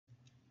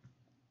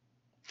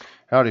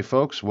Howdy,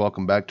 folks.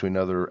 Welcome back to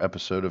another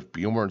episode of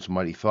Bjorn's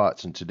Mighty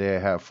Thoughts. And today I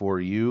have for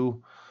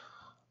you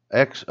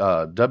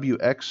WXW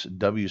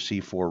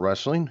C4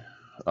 Wrestling.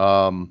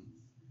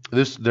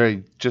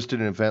 They just did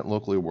an event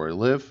locally where I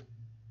live.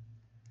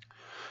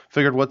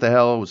 Figured what the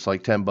hell, it was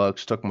like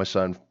 $10. Took my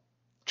son,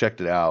 checked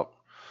it out.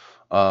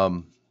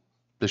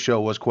 The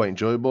show was quite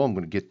enjoyable. I'm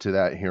going to get to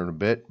that here in a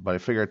bit, but I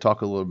figured I'd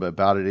talk a little bit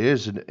about it. It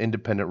is an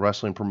independent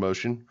wrestling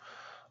promotion.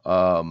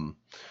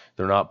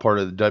 They're not part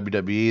of the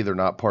WWE. They're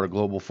not part of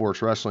Global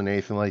Force Wrestling,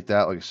 anything like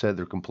that. Like I said,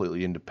 they're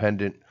completely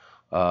independent.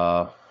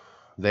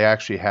 They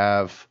actually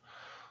have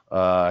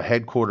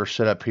headquarters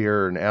set up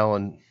here in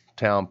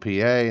Allentown, PA,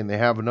 and they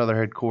have another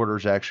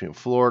headquarters actually in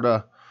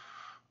Florida.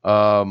 We're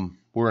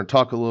going to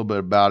talk a little bit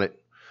about it,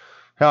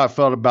 how I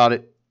felt about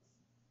it.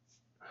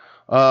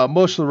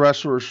 Most of the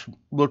wrestlers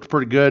looked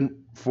pretty good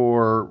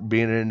for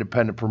being an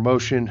independent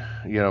promotion.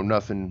 You know,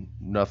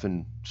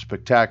 nothing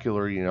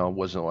spectacular. You know, it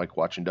wasn't like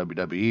watching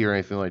WWE or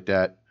anything like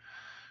that.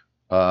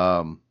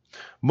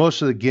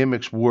 Most of the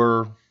gimmicks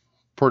were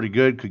pretty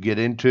good, could get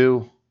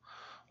into.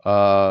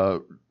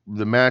 The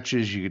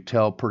matches, you could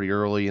tell pretty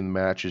early in the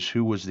matches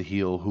who was the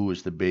heel, who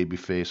was the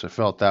babyface. I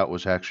felt that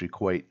was actually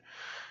quite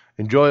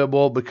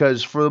enjoyable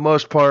because for the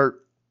most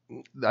part,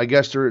 I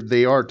guess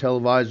they are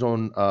televised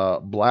on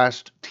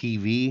Blast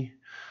TV.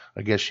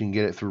 I guess you can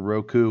get it through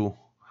Roku.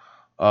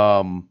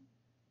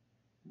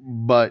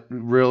 But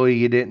really,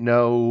 you didn't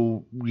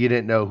know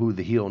who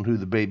the heel and who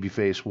the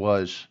babyface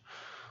was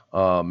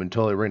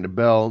until they rang the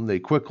bell. They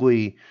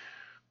quickly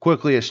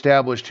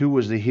established who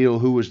was the heel,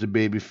 who was the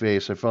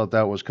babyface. I felt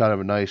that was kind of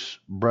a nice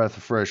breath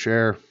of fresh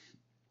air.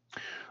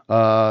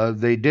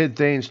 They did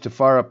things to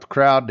fire up the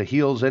crowd, the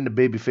heels and the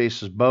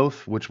babyfaces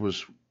both, which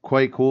was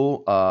quite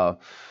cool.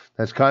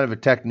 That's kind of a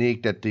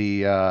technique that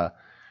the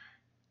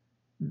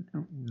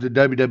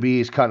WWE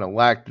has kind of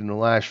lacked in the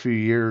last few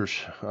years.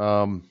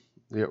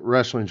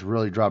 Wrestling's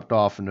really dropped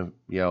off in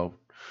the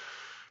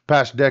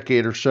past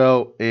decade or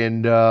so,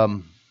 and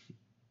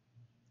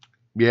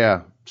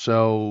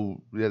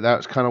so that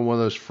was kind of one of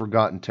those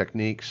forgotten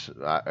techniques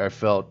I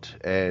felt,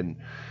 and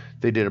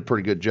they did a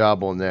pretty good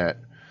job on that.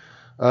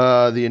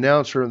 The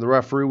announcer and the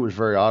referee was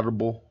very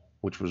audible,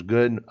 which was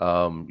good.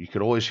 You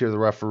could always hear the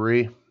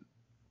referee,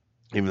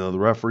 even though the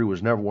referee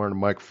was never wearing a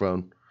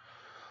microphone.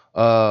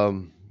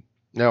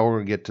 Now we're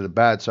going to get to the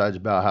bad sides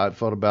about how I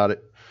felt about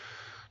it.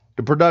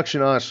 The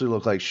production honestly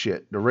looked like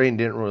shit. The rain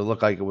didn't really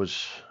look like it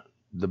was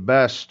the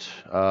best.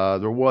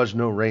 There was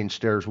no rain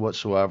stairs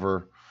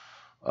whatsoever.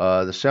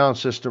 The sound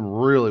system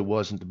really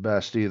wasn't the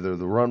best either.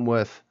 The run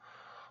width.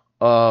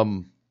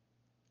 There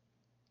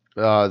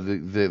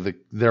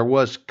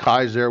was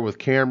guys there with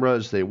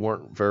cameras. They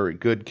weren't very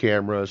good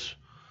cameras.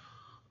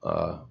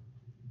 Pardon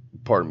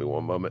me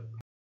one moment.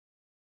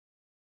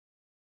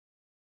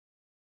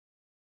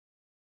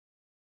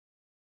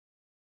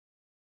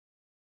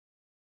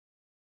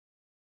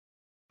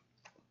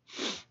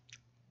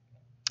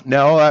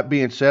 Now, all that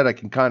being said, we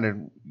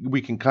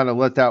can kind of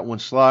let that one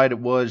slide. It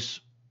was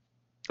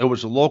a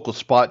local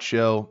spot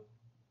show,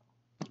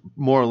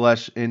 more or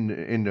less in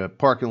the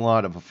parking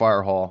lot of a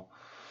fire hall.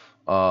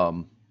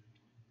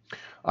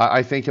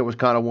 I think it was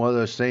kind of one of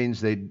those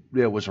things. It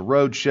was a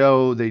road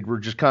show. They were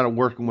just kind of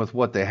working with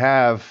what they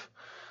have.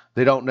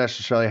 They don't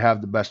necessarily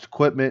have the best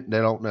equipment. They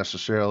don't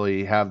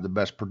necessarily have the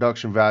best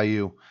production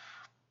value.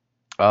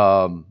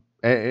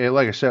 And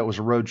like I said, it was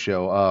a road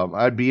show.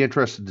 I'd be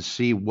interested to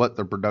see what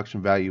the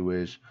production value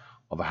is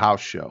of a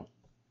house show.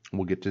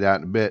 We'll get to that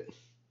in a bit.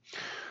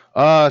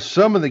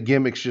 Some of the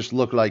gimmicks just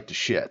look like the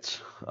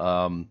shits.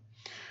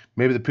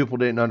 Maybe the people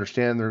didn't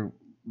understand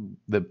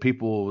the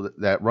people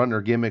that run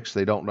their gimmicks.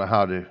 They don't know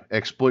how to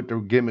exploit their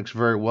gimmicks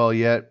very well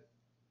yet,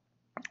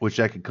 which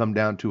that could come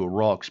down to a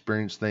raw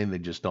experience thing. They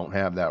just don't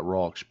have that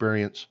raw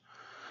experience.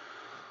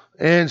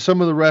 And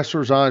some of the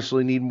wrestlers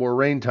honestly need more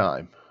rain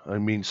time. I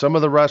mean, most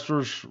of the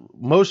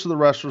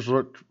wrestlers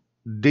looked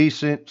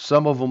decent.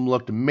 Some of them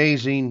looked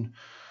amazing.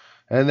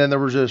 And then there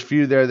was just a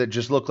few there that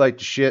just looked like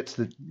the shits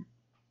that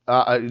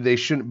they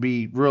shouldn't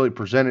be really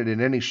presented in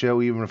any show,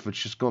 even if it's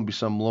just going to be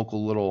some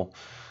local little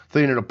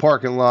thing in a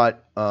parking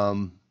lot.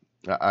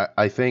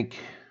 I think,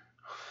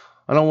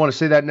 I don't want to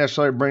say that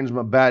necessarily brings them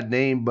a bad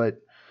name,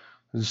 but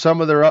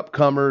some of their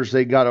upcomers,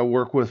 they got to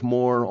work with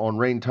more on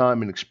rain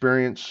time and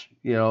experience.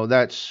 You know,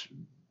 that's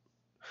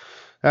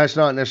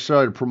not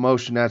necessarily the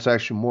promotion. That's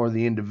actually more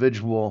the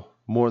individual,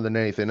 more than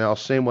anything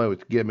else. Same way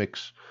with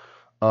gimmicks.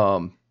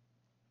 I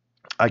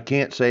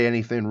can't say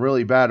anything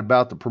really bad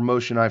about the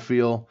promotion, I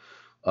feel,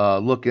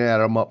 looking at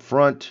them up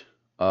front.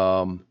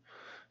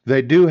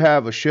 They do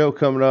have a show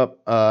coming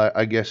up.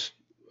 I guess,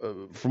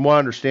 from what I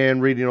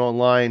understand, reading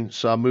online,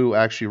 Samu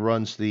actually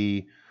runs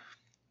the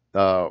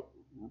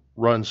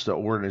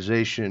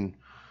organization.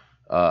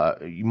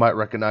 You might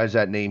recognize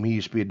that name. He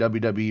used to be a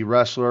WWE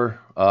wrestler.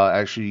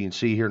 Actually, you can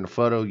see here in the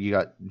photo, you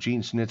got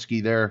Gene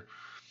Snitsky there.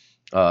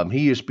 He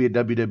used to be a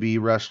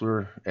WWE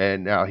wrestler,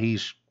 and now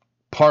he's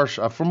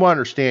from what I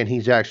understand,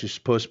 he's actually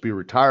supposed to be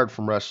retired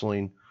from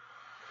wrestling.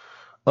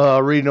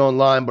 reading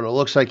online, but it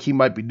looks like he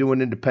might be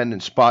doing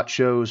independent spot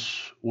shows,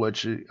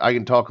 which I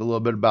can talk a little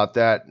bit about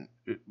that.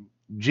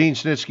 Gene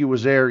Snitsky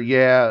was there.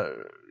 Yeah,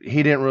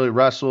 he didn't really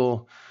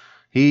wrestle.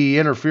 He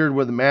interfered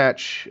with the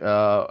match.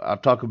 I'll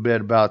talk a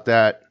bit about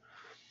that.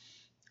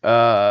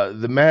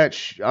 The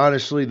match,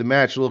 honestly, the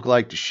match looked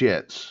like the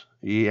shits.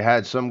 He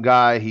had some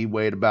guy, he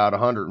weighed about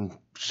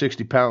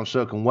 160 pounds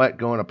soaking wet,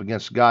 going up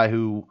against a guy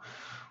who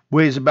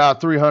weighs about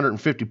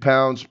 350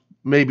 pounds,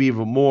 maybe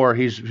even more.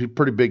 He's a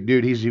pretty big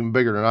dude. He's even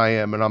bigger than I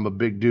am, and I'm a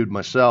big dude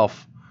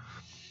myself.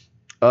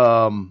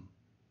 And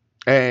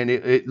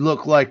it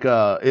looked like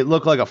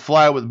a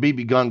fly with a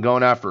BB gun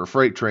going after a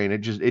freight train.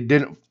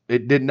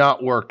 It did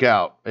not work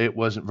out. It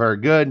wasn't very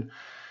good.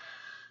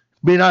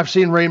 I mean, I've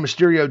seen Rey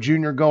Mysterio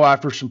Jr. go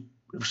after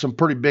some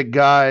pretty big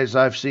guys.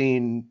 I've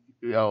seen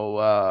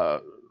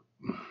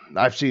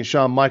I've seen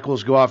Shawn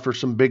Michaels go after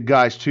some big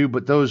guys too,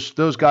 but those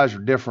guys are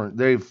different.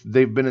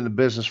 They've been in the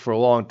business for a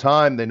long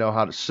time. They know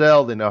how to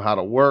sell. They know how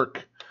to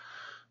work.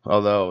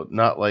 Although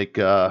not like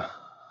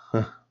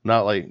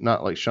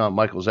Shawn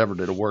Michaels ever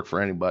did a work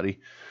for anybody.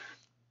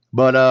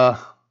 But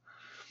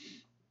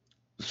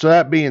so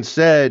that being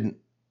said,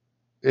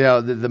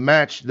 the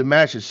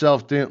match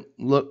itself didn't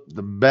look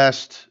the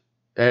best.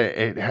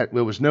 It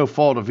was no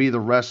fault of either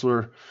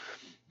wrestler.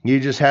 You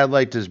just had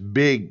like this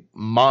big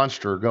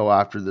monster go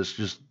after this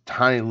just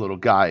tiny little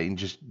guy, and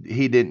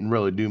he didn't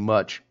really do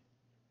much.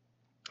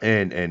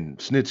 And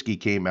Snitsky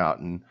came out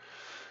and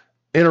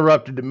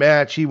interrupted the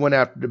match. He went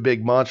after the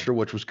big monster,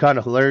 which was kind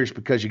of hilarious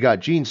because you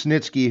got Gene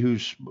Snitsky,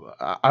 who's,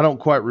 I don't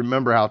quite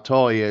remember how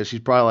tall he is. He's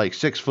probably like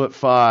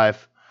 6'5",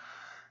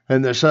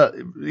 and there's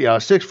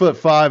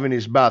 6'5", and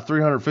he's about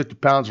 350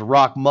 pounds of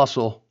rock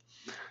muscle.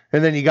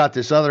 And then you got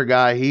this other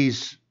guy.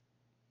 He's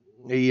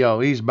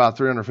about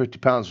 350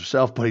 pounds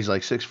himself, but he's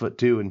like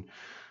 6'2", and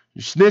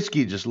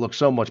Snitsky just looks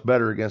so much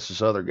better against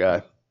this other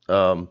guy,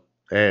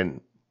 and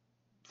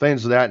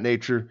things of that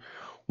nature.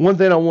 One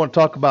thing I want to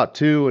talk about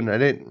too, and I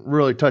didn't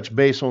really touch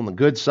base on the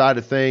good side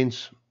of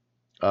things,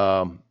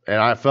 and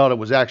I felt it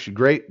was actually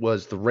great,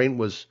 was the rain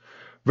was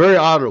very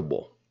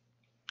audible.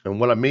 And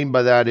what I mean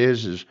by that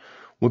is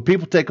when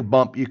people take a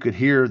bump, you could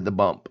hear the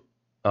bump.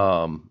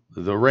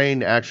 The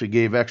rain actually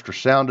gave extra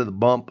sound to the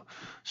bump,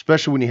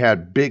 especially when you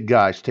had big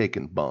guys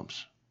taking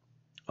bumps.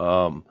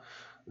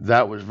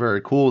 That was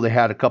very cool. They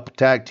had a couple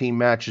tag team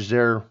matches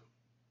there,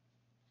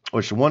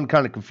 which one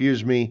kind of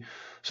confused me.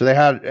 So they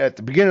had, at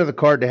the beginning of the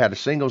card, they had a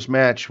singles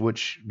match,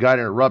 which got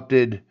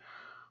interrupted.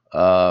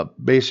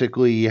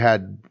 Basically,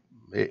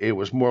 it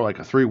was more like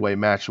a three-way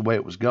match the way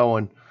it was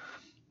going.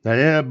 And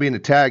it ended up being a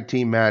tag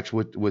team match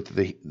with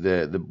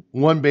the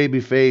one baby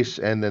face,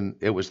 and then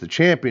it was the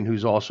champion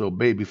who's also a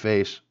baby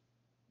face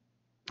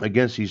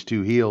against these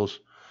two heels.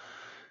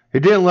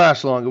 It didn't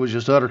last long. It was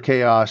just utter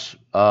chaos,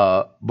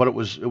 but it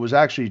was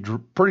actually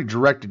pretty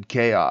directed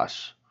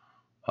chaos.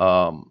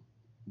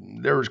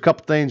 There was a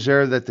couple things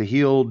there that the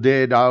heel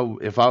did.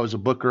 If I was a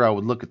booker, I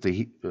would look at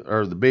the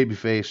baby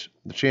face,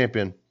 the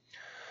champion. A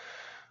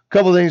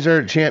couple things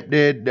there the champ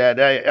did that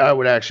I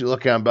would actually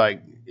look at and be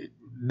like,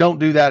 don't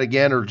do that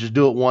again, or just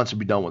do it once and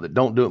be done with it.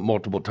 Don't do it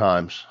multiple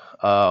times.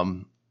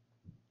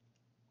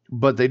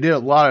 But they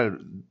did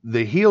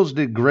the heels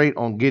did great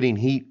on getting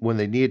heat when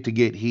they needed to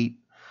get heat.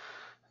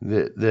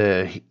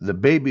 The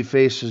baby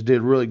faces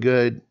did really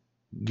good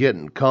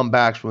getting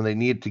comebacks when they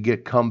needed to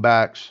get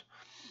comebacks.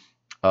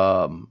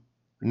 Now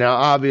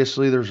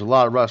obviously there's a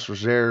lot of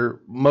wrestlers there.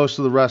 Most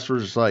of the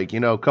wrestlers, like,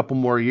 a couple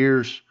more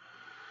years.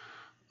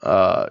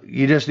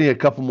 You just need a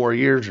couple more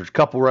years. There's a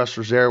couple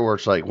wrestlers there where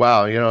it's like,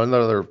 wow,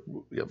 another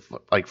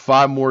like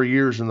 5 more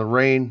years in the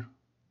ring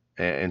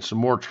and some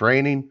more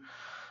training.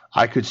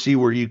 I could see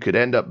where you could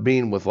end up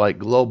being with like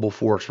Global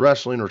Force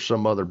Wrestling or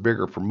some other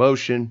bigger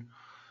promotion,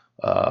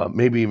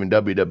 maybe even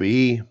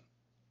WWE.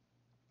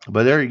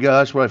 But there you go.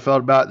 That's what I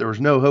felt about it. There was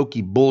no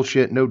hokey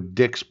bullshit, no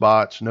dick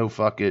spots, no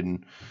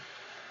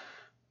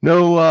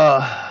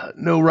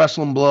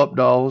wrestling blow up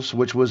dolls,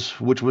 which was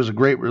a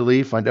great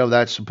relief. I know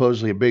that's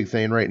supposedly a big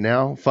thing right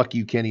now. Fuck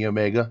you, Kenny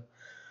Omega,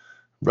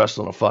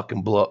 wrestling a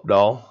fucking blow up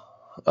doll.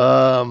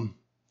 But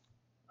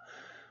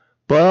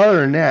other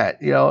than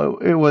that,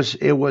 it was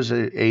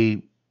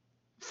a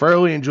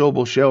fairly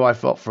enjoyable show, I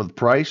felt, for the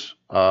price.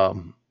 I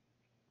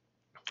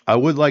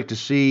would like to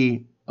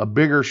see a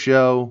bigger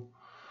show,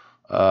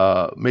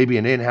 maybe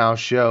an in-house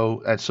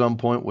show at some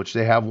point, which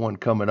they have one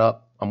coming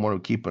up. I'm going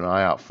to keep an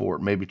eye out for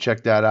it. Maybe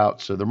check that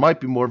out. So there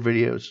might be more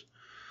videos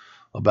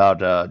about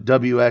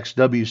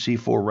WXW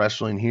C4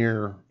 wrestling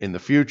here in the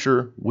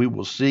future. We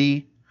will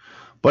see.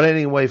 But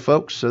anyway,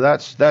 folks, so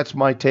that's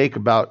my take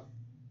about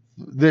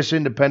this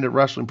independent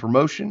wrestling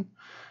promotion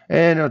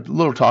and a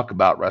little talk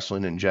about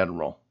wrestling in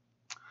general.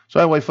 So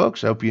anyway,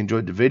 folks, I hope you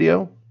enjoyed the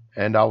video,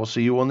 and I will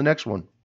see you on the next one.